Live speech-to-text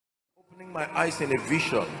My eyes in a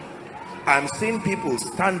vision. I'm seeing people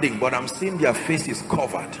standing, but I'm seeing their faces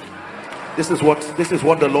covered. This is what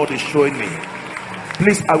the Lord is showing me.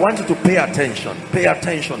 Please, I want you to pay attention. Pay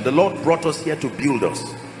attention. The Lord brought us here to build us.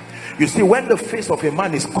 You see, when the face of a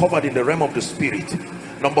man is covered in the realm of the spirit,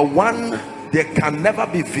 number one, there can never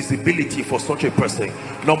be visibility for such a person.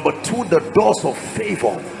 Number two, the doors of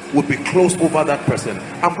favor will be closed over that person.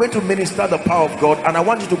 I'm going to minister the power of God, and I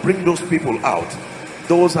want you to bring those people out.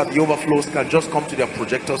 Those at the overflows can just come to their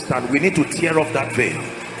projector stand. We need to tear off that veil.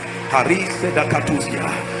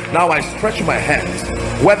 Now I stretch my hands,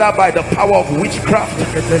 whether by the power of witchcraft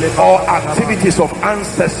or activities of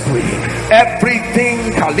ancestry,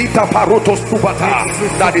 everything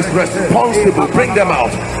that is responsible, bring them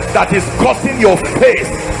out, that is causing your face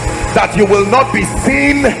that you will not be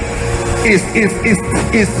seen, is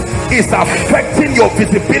affecting your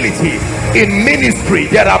visibility in ministry.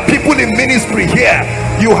 There are people in ministry here.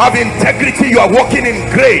 You have integrity, you are walking in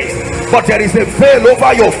grace, but there is a veil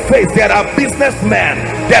over your face. There are businessmen,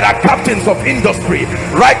 there are captains of industry.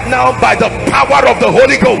 Right now, by the power of the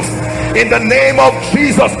Holy Ghost, in the name of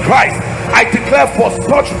Jesus Christ, I declare for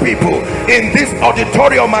such people in this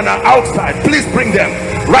auditorium and outside, please bring them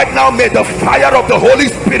right now. May the fire of the Holy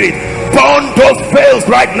Spirit burn those veils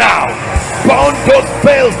right now. Burn those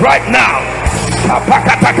veils right now.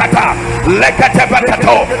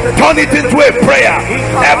 Turn it into a prayer.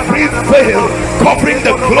 Every veil covering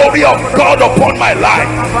the glory of God upon my life,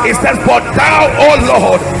 it says, but thou, O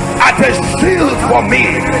Lord, art a shield for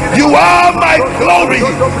me. You are my glory.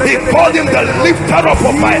 He called him the lifter up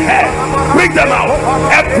of my head. Bring them out.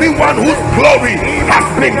 Everyone whose glory has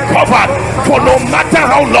been covered for no matter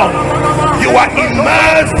how long, you are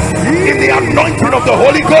immersed in the anointing of the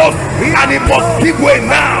Holy Ghost, and it must give way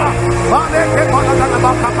now.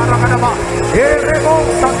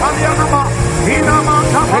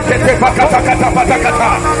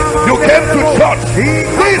 You came to church. This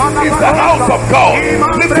is the house of God.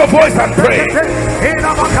 Lift your voice and pray.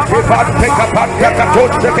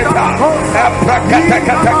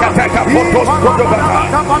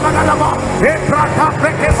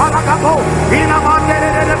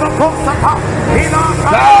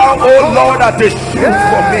 Thou, O Lord, art a shield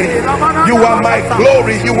for me. You are my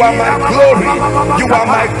glory. You are my glory. You are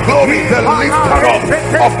my glory, the lifter up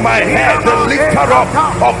of my head, the lifter up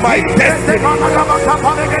of my destiny.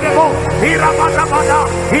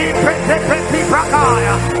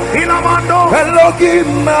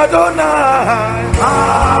 Elohim Adonai,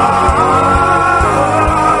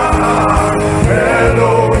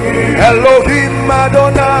 Elohim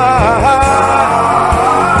Adonai,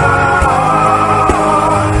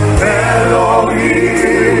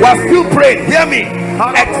 we're still praying. Hear me.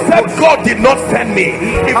 Except God did not send me.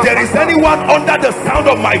 If there is anyone under the sound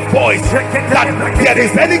of my voice that there is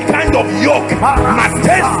any kind of yoke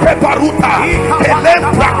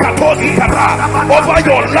over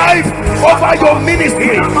your life, over your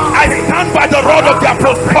ministry, I stand by the rod of the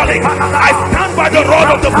apostolic, I stand by the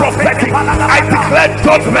rod of the prophetic. I declare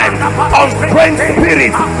judgment on strange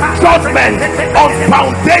spirits, judgment on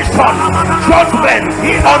foundation, judgment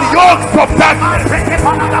on yokes of darkness.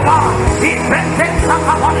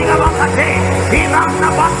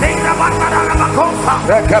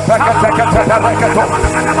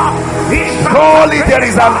 Surely there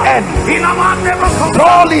is an end.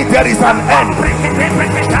 Surely there is an end.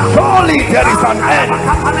 Surely there is an end.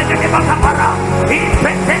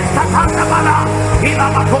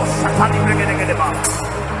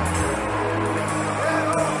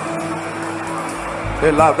 The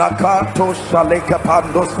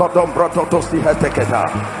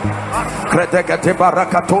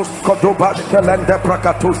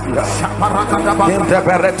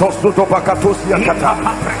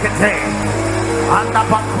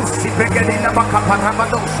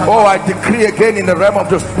oh, I decree again in the realm of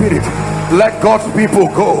the spirit, let God's people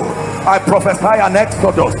go. I prophesy an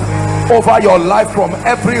exodus over your life from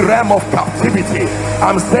every realm of captivity.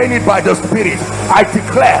 I'm saying it by the spirit. I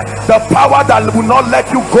declare the power that will not let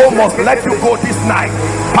you go must let you go this night.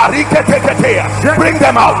 Bring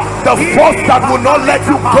them out. The force that will not let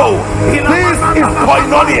you go. This is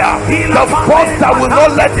Koinonia. The force that will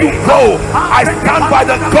not let you go. I stand by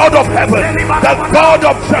the God of heaven, the God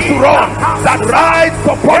of Jeshurun, that rides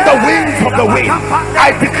upon the wings of the wind.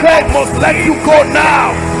 I declare it must let you go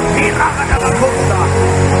now.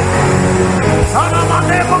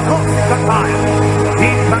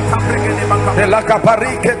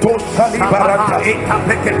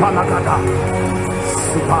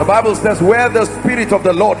 The Bible says, where the Spirit of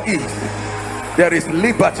the Lord is, there is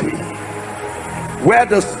liberty. Where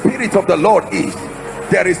the Spirit of the Lord is,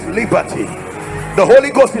 there is liberty. The Holy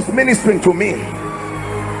Ghost is ministering to me.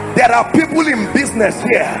 There are people in business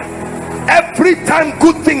here. Every time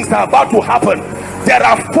good things are about to happen, there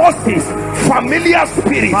are forces, familiar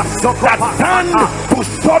spirits that stand to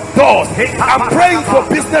shut doors. I'm praying for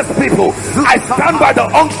business people. I stand by the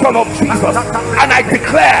unction of Jesus and I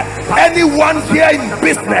declare, anyone here in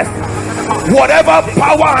business, whatever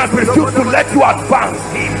power has refused to let you advance,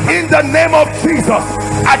 in the name of Jesus,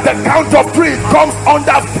 at the count of 3 it comes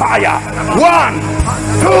under fire. 1,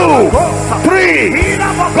 2, 3.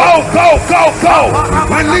 Go, go, go, go.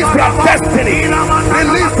 Release your destiny,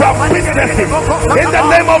 release your businesses in the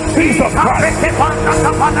name of Jesus Christ.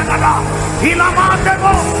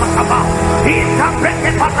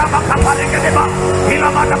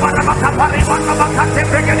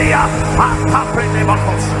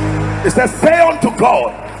 It says, say unto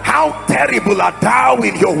God, how terrible art thou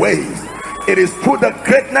in your ways. It is through the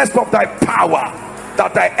greatness of thy power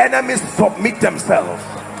that thy enemies submit themselves.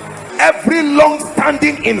 Every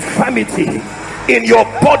long-standing infirmity in your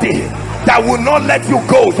body that will not let you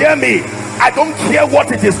go, hear me, I don't care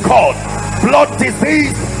what it is called, blood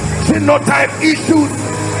disease, genotype issues,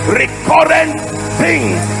 recurrent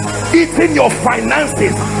things, eating your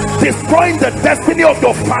finances, destroying the destiny of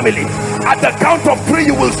your family. At the count of 3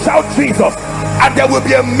 you will shout Jesus and there will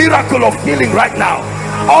be a miracle of healing right now.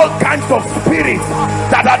 All kinds of spirits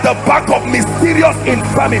that are the back of mysterious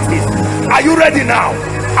infirmities. Are you ready now?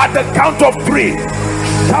 At the count of 3,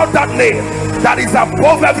 shout that name that is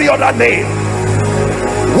above every other name.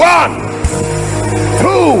 1,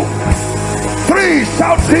 2, 3.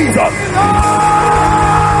 Shout Jesus.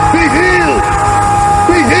 Be healed,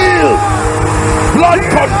 be healed. Blood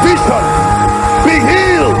condition, be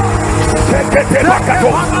healed.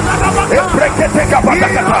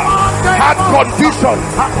 Heart condition,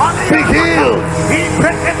 be healed.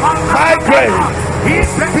 Migraine, be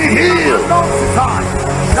healed.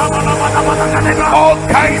 All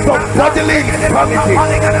kinds of bodily infirmity.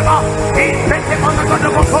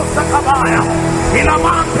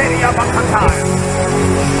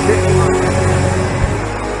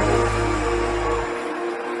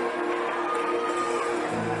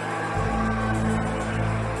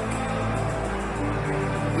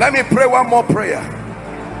 Let me pray one more prayer.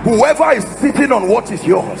 Whoever is sitting on what is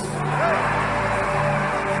yours,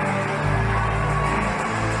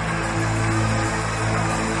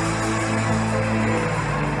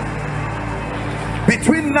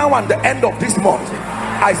 between now and the end of this month,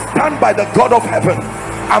 I stand by the God of heaven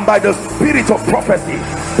and by the spirit of prophecy.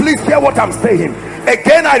 Please hear what I'm saying.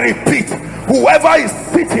 Again I repeat, whoever is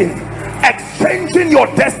sitting exchanging your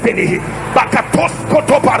destiny by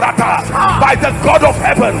the God of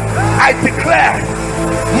heaven, I declare,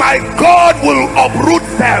 my God will uproot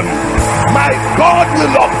them. My God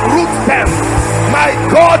will uproot them. My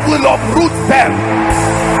God will uproot them.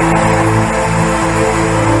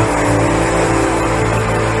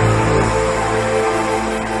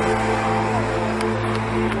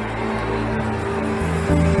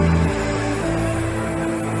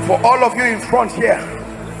 For all of you in front here,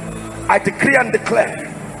 I decree and declare,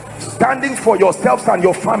 standing for yourselves and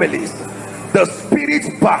your families, the spirits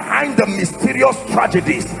behind the mysterious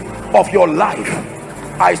tragedies of your life,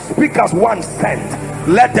 I speak as one sent.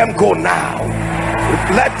 Let them go now.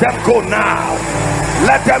 Let them go now.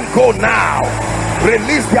 Let them go now.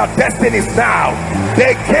 Release their destinies now.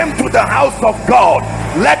 They came to the house of God.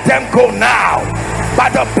 Let them go now by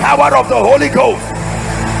the power of the Holy Ghost.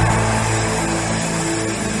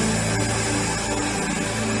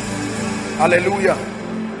 Hallelujah.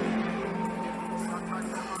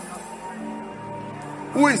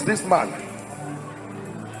 Who is this man?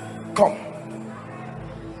 Come.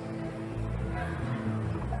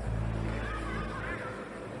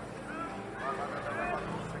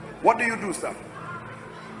 What do you do, sir?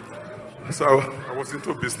 So I was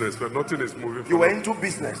into business, but nothing is moving. You were into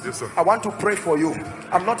business? Yes, sir. I want to pray for you.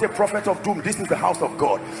 I'm not a prophet of doom. This is the house of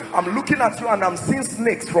God. I'm looking at you and I'm seeing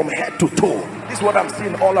snakes from head to toe. This is what I'm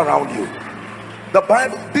seeing all around you. The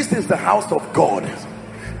Bible, this is the house of God.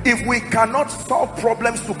 If we cannot solve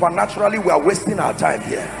problems supernaturally, we are wasting our time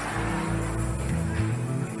here.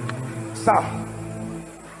 Sir,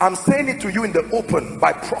 I'm saying it to you in the open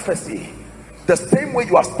by prophecy. The same way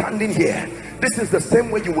you are standing here, this is the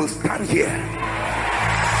same way you will stand here.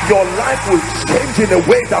 Your life will change in a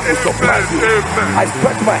way that will surprise you. I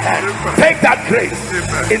stretch my hand. Take that grace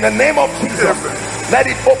in the name of Jesus. Let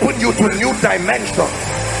it open you to new dimensions.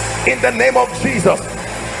 In the name of Jesus,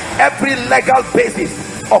 every legal basis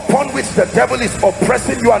upon which the devil is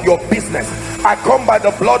oppressing you and your business, I come by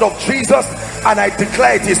the blood of Jesus and I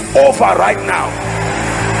declare it is over right now.